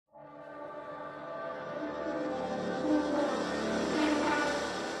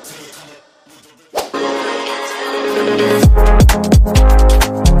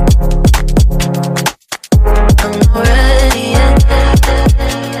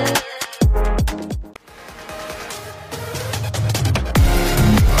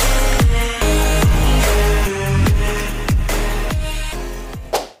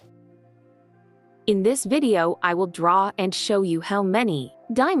this video, I will draw and show you how many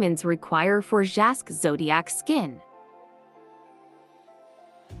diamonds require for Zhask Zodiac skin.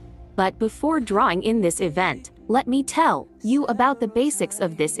 But before drawing in this event, let me tell you about the basics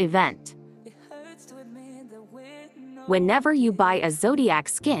of this event. Whenever you buy a Zodiac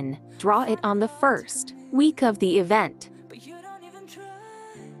skin, draw it on the first week of the event.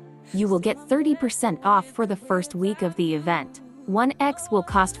 You will get 30% off for the first week of the event. 1x will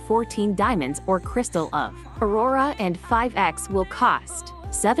cost 14 diamonds or crystal of Aurora, and 5x will cost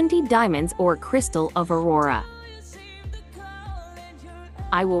 70 diamonds or crystal of Aurora.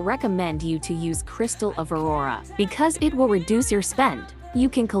 I will recommend you to use Crystal of Aurora because it will reduce your spend. You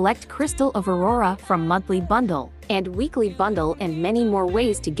can collect Crystal of Aurora from monthly bundle and weekly bundle and many more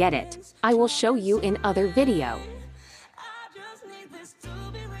ways to get it. I will show you in other video.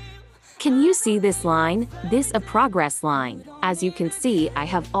 Can you see this line? This a progress line. As you can see, I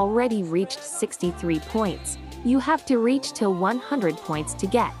have already reached 63 points. You have to reach till 100 points to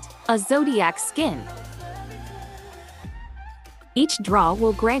get a Zodiac skin. Each draw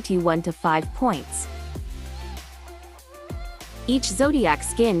will grant you 1 to 5 points. Each Zodiac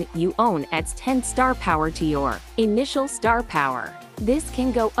skin you own adds 10 star power to your initial star power. This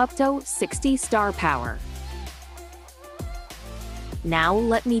can go up to 60 star power. Now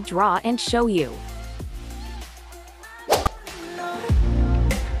let me draw and show you.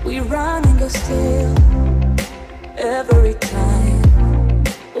 We run and go still every time.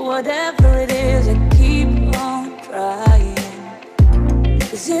 Whatever it is, I keep on trying.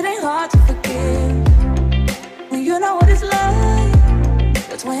 'Cause it ain't hard to forgive when you know what it's like.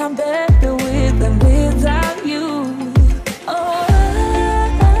 That's why I'm better with than without you. Oh,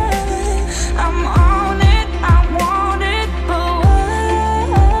 I'm on it, I want it, but why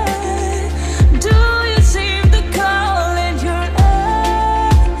do you seem to call in your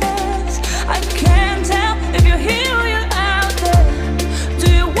eyes? I can't tell if you're here or you're out there. Do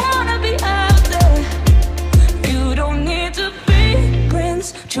you wanna be out there? You don't need to be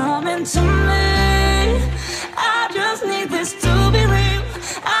Prince Charming to me. I just need this to be real.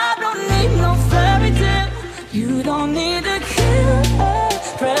 I don't need no fairy tale. You don't need to kill a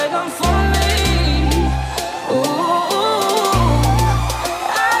dragon for me. Ooh,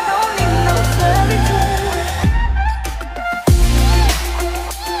 I don't need no fairy tale.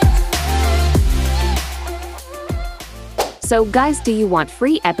 So guys, do you want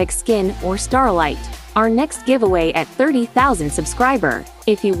free epic skin or Starlight? Our next giveaway at 30,000 subscriber.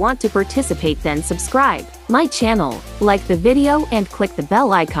 If you want to participate, then subscribe my channel, like the video and click the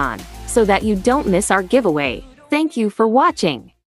bell icon so that you don't miss our giveaway. Thank you for watching.